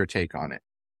 What's your take on it?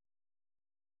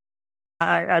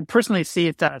 I personally see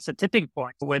it as a tipping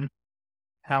point. When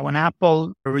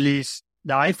Apple released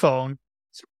the iPhone,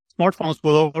 smartphones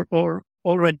were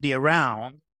already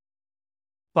around,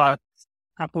 but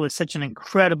Apple is such an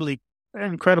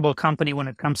incredible company when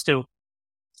it comes to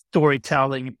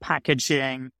storytelling,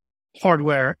 packaging,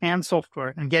 hardware and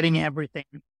software, and getting everything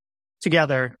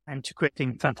together and to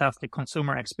creating fantastic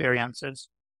consumer experiences.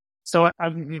 So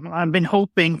I've been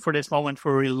hoping for this moment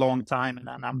for a really long time, and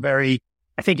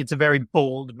I think it's a very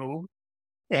bold move,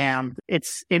 and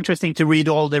it's interesting to read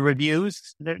all the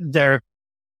reviews.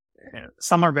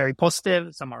 Some are very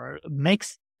positive, some are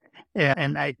mixed,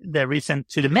 and the reason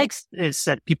to the mixed is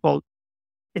that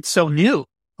it's so new.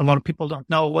 A lot of people don't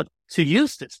know what to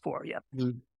use this for yet.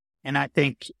 Mm-hmm. And I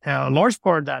think a large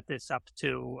part of that is up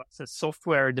to the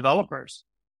software developers.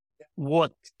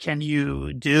 What can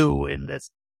you do in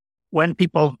this? When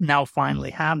people now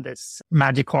finally have this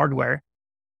magic hardware,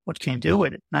 what can you do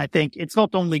with it? And I think it's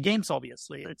not only games,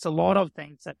 obviously. It's a lot of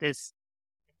things that is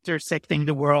intersecting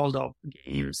the world of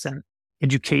games and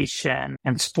education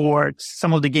and sports.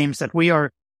 Some of the games that we are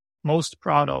most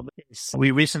proud of is we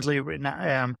recently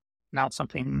announced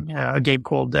a game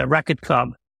called Racket Club,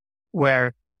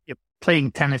 where you're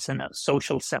playing tennis in a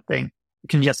social setting. You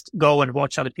can just go and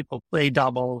watch other people play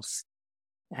doubles.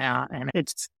 And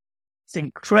it's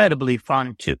incredibly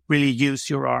fun to really use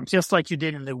your arms, just like you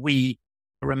did in the Wii.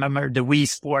 Remember, the Wii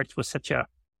Sports was such a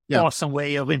awesome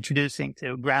way of introducing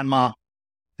to grandma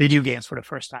video games for the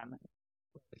first time.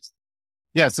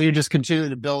 Yeah, so you're just continuing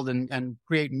to build and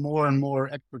create more and more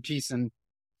expertise and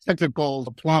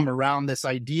technical plumb around this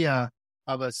idea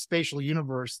of a spatial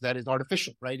universe that is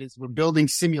artificial, right? Is we're building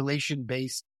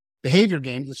simulation-based behavior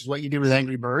games, which is what you do with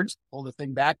Angry Birds, pull the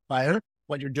thing back, fire,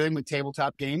 what you're doing with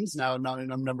tabletop games, now in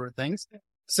a number of things.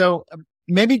 So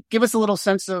maybe give us a little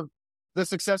sense of the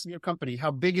success of your company.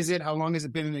 How big is it? How long has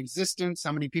it been in existence?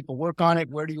 How many people work on it?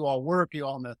 Where do you all work? Are you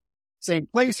all in the same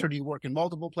place, or do you work in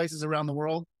multiple places around the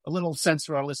world? A little sense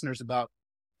for our listeners about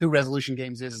who Resolution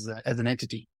Games is as an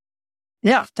entity.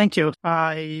 Yeah, thank you.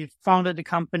 I founded the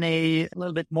company a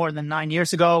little bit more than 9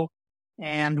 years ago,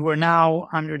 and we're now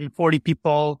 140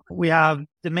 people. We have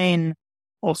the main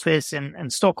office in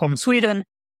Stockholm, Sweden.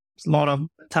 There's a lot of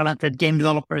talented game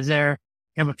developers there.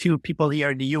 We have a few people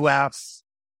here in the US.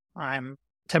 I'm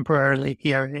temporarily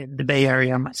here in the Bay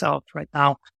Area myself right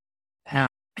now.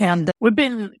 And we've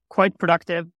been quite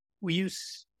productive. We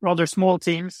use rather small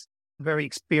teams, very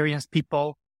experienced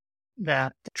people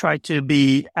that try to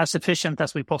be as efficient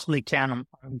as we possibly can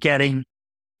on getting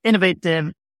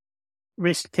innovative,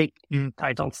 risk-taking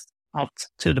titles out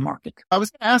to the market. I was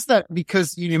going to ask that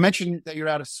because you mentioned that you're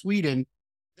out of Sweden.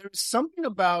 There's something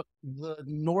about the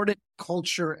Nordic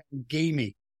culture and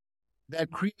gaming that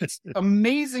creates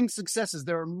amazing successes.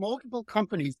 There are multiple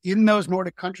companies in those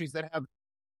Nordic countries that have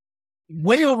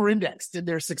way over-indexed in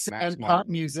their success. And pop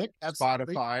music,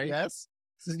 absolutely. Spotify. Yes.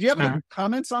 So do you have any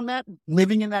comments on that?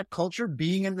 Living in that culture,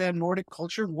 being in that Nordic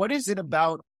culture, what is it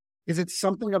about? Is it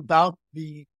something about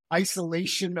the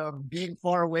isolation of being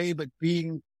far away, but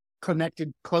being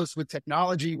connected close with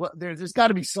technology? Well, there's got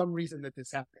to be some reason that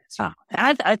this happens.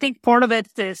 I think part of it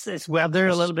is weather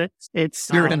a little bit. It's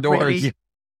you're indoors. Really,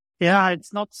 yeah,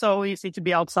 it's not so easy to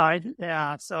be outside.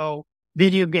 Yeah, so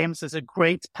video games is a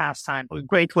great pastime, a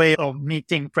great way of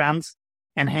meeting friends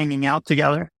and hanging out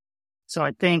together. So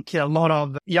I think a lot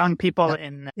of young people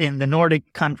in the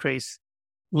Nordic countries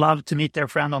love to meet their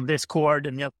friend on Discord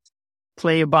and just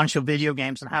play a bunch of video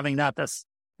games and having that as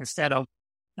instead of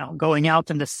going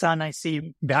out in the sun. I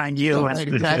see behind you.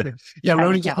 Exactly. Yeah,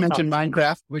 Roni just mentioned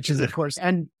Minecraft, which is, of course,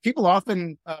 and people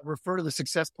often refer to the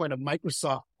success point of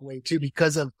Microsoft way too,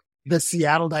 because of the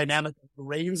Seattle dynamic. It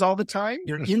rains all the time.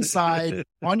 You're inside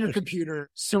on your computer,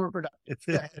 super productive.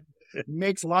 It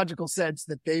makes logical sense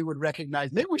that they would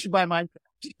recognize, maybe we should buy Minecraft.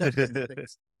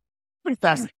 Pretty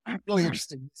fascinating. Really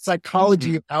interesting.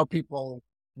 Psychology of how people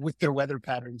with their weather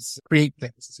patterns create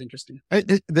things. It's interesting.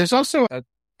 There's also,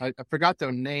 I forgot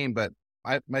the name, but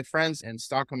my friends in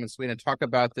Stockholm and Sweden talk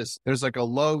about this. There's like a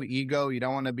low ego. You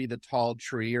don't want to be the tall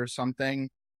tree or something.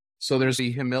 So there's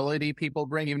the humility people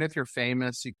bring. Even if you're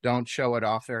famous, you don't show it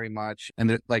off very much.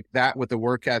 And like that with the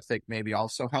work ethic maybe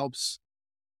also helps.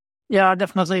 Yeah, I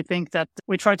definitely think that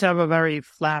we try to have a very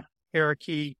flat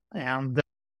hierarchy and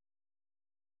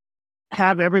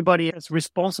have everybody as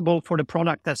responsible for the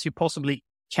product as you possibly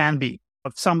can be.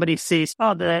 If somebody sees,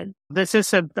 this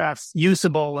isn't as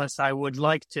usable as I would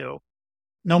like to,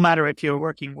 no matter if you're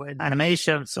working with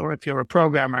animations or if you're a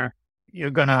programmer, you're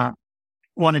going to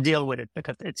want to deal with it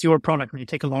because it's your product and you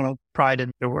take a lot of pride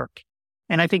in your work.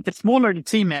 And I think the smaller the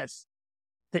team is,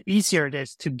 the easier it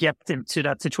is to get into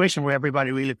that situation where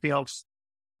everybody really feels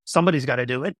somebody's got to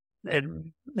do it.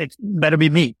 It better be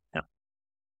me. Yeah.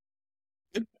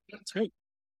 That's great.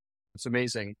 It's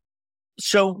amazing.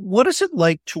 So what is it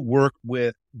like to work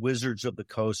with Wizards of the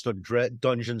Coast on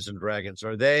Dungeons and Dragons?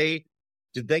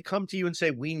 Did they come to you and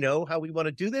say, we know how we want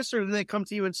to do this? Or did they come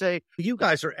to you and say, you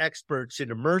guys are experts in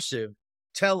immersive.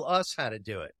 Tell us how to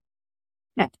do it.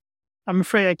 Yeah. I'm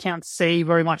afraid I can't say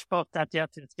very much about that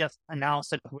yet. It's just announced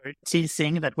that we're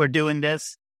teasing that we're doing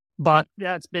this. But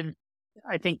yeah, it's been,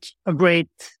 I think, a great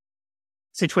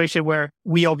situation where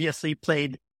we obviously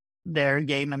played their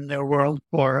game and their world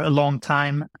for a long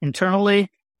time internally.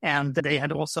 And they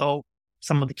had also,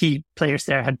 some of the key players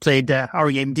there had played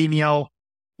our game Demeo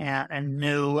and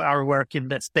knew our work in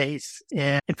that space.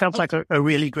 It felt like a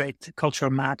really great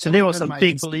cultural match. And they were some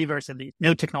big believers in the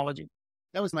new technology.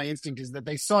 That was my instinct, is that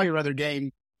they saw your other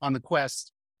game on the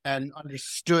Quest and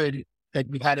understood that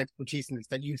you had expertise in this,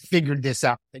 that you figured this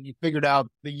out, that you figured out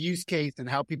the use case and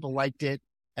how people liked it.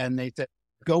 And they said,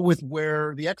 go with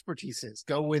where the expertise is,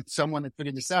 go with someone that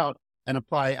figured this out and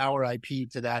apply our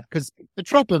IP to that. Because the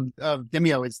trope of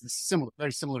Demeo is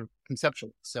very similar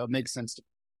conceptually. So it makes sense to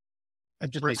me.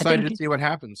 We're excited to see what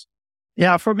happens.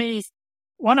 Yeah, for me,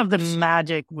 one of the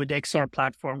magic with XR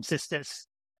platforms is this,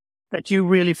 that you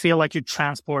really feel like you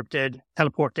teleported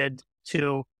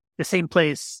to the same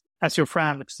place as your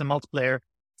friend, which is a multiplayer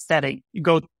setting.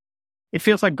 It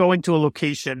feels like going to a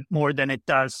location more than it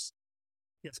does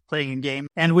just playing a game.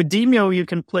 And with Demeo, you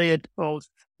can play it both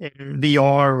in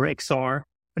VR or XR,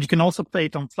 but you can also play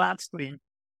it on flat screen.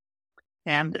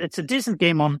 and it's a decent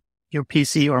game on your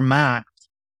PC or Mac,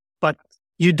 but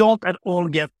you don't at all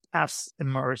get as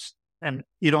immersed, and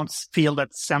you don't feel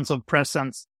that sense of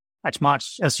presence as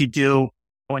much as you do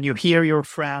when you hear your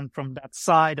friend from that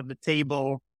side of the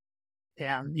table,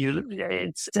 and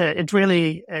it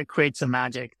really creates a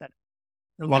magic that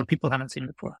a lot of people haven't seen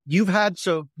before.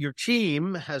 Your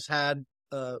team has had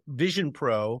Vision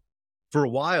Pro for a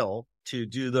while to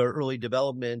do the early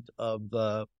development of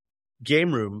the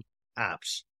Game Room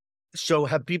apps. So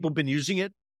have people been using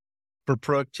it for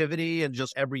productivity and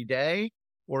just every day?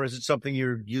 Or is it something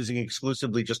you're using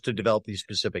exclusively just to develop these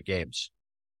specific games?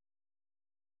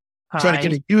 Trying to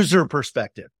get a user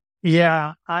perspective.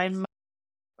 Yeah, I'm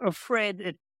afraid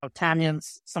it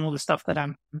tangents some of the stuff that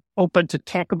I'm open to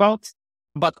talk about.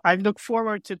 But I look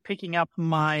forward to picking up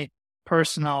my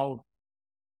personal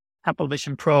Apple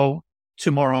Vision Pro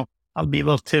tomorrow. I'll be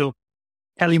able to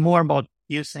tell you more about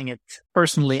using it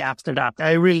personally after that.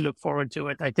 I really look forward to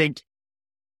it. I think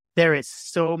there is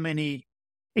so many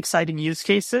exciting use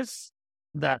cases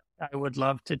that I would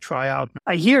love to try out.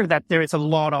 I hear that there is a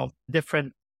lot of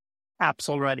different apps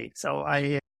already. So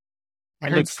I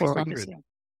look forward to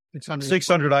seeing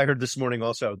 600 I heard this morning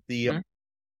also. And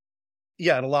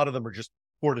a lot of them are just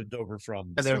ported over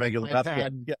from their regular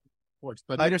apps. Yeah.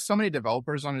 But there's so many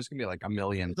developers on, it's going to be like a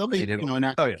million. There'll be, an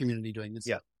active community doing this.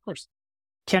 Yeah. Of course.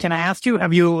 Can I ask you,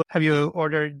 have you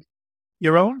ordered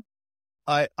your own?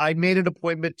 I made an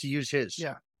appointment to use his.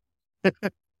 Yeah.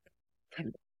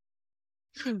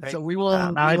 So we will.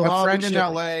 I have a friend in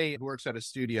LA who works at a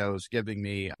studio is giving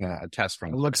me a test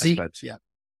from Look-see. Yeah.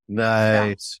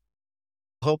 Nice.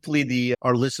 Yeah. Hopefully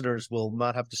our listeners will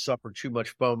not have to suffer too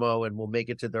much FOMO and will make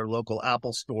it to their local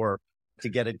Apple store to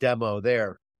get a demo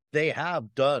there. They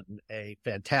have done a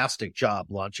fantastic job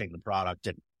launching the product,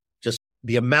 and just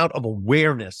the amount of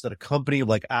awareness that a company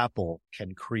like Apple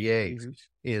can create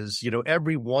is,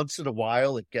 every once in a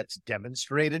while it gets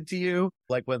demonstrated to you,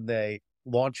 like when they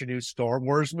launch a new Star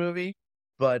Wars movie.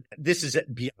 But this is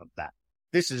beyond that.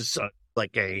 This is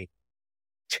like a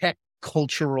tech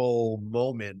cultural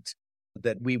moment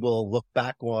that we will look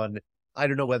back on. I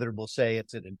don't know whether we'll say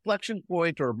it's an inflection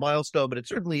point or a milestone, but it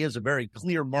certainly is a very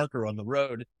clear marker on the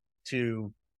road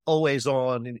to always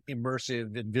on and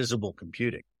immersive and visible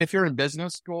computing. If you're in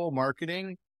business school,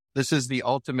 marketing, this is the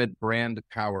ultimate brand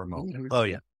power moment. Oh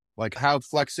yeah. Like how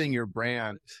flexing your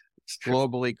brand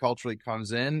globally, culturally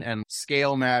comes in, and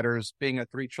scale matters. Being a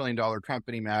 $3 trillion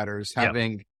company matters.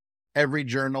 Having every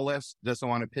journalist doesn't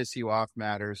want to piss you off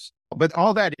matters. But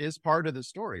all that is part of the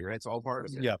story, right? It's all part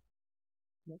of it. Yeah.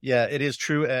 Yeah, it is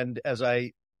true. And as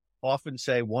I often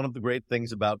say, one of the great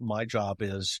things about my job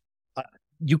is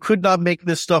you could not make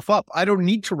this stuff up. I don't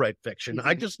need to write fiction.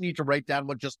 I just need to write down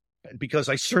because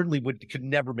I certainly could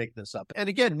never make this up. And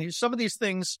again, some of these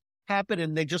things happen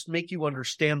and they just make you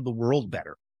understand the world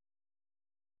better.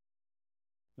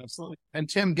 Absolutely. And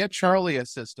Tim, get Charlie a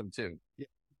system too.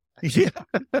 Yeah.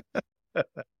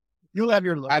 You'll have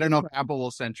your look. I don't know if Apple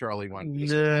will send Charlie one.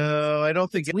 No, I don't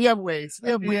think we have ways.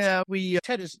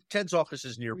 Ted's office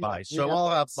is nearby, so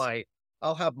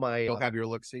I'll have my You'll have your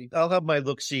look-see. I'll have my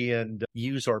look-see and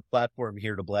use our platform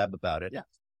here to blab about it. Yeah.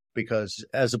 Because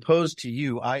as opposed to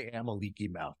you, I am a leaky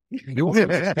mouth. You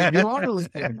are a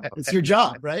leaky mouth. It's your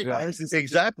job, right? Yeah.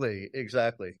 Exactly.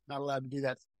 Not allowed to do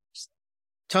that.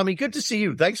 Tommy, good to see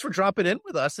you. Thanks for dropping in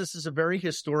with us. This is a very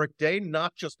historic day,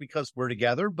 not just because we're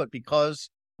together, but because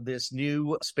this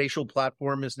new spatial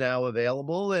platform is now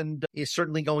available and is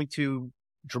certainly going to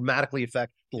dramatically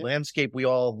affect the landscape we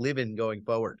all live in going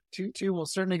forward. 2 will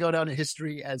certainly go down in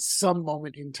history as some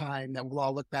moment in time that we'll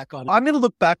all look back on. I'm going to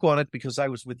look back on it because I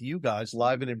was with you guys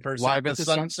live and in person. Live at the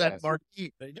Sunset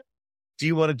Marquee. Do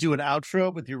you want to do an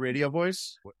outro with your radio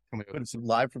voice?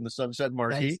 Live from the Sunset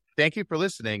Marquee. Thanks. Thank you for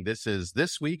listening. This is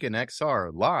This Week in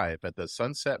XR, live at the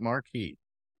Sunset Marquee.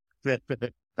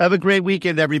 Have a great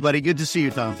weekend, everybody. Good to see you,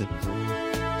 Thompson.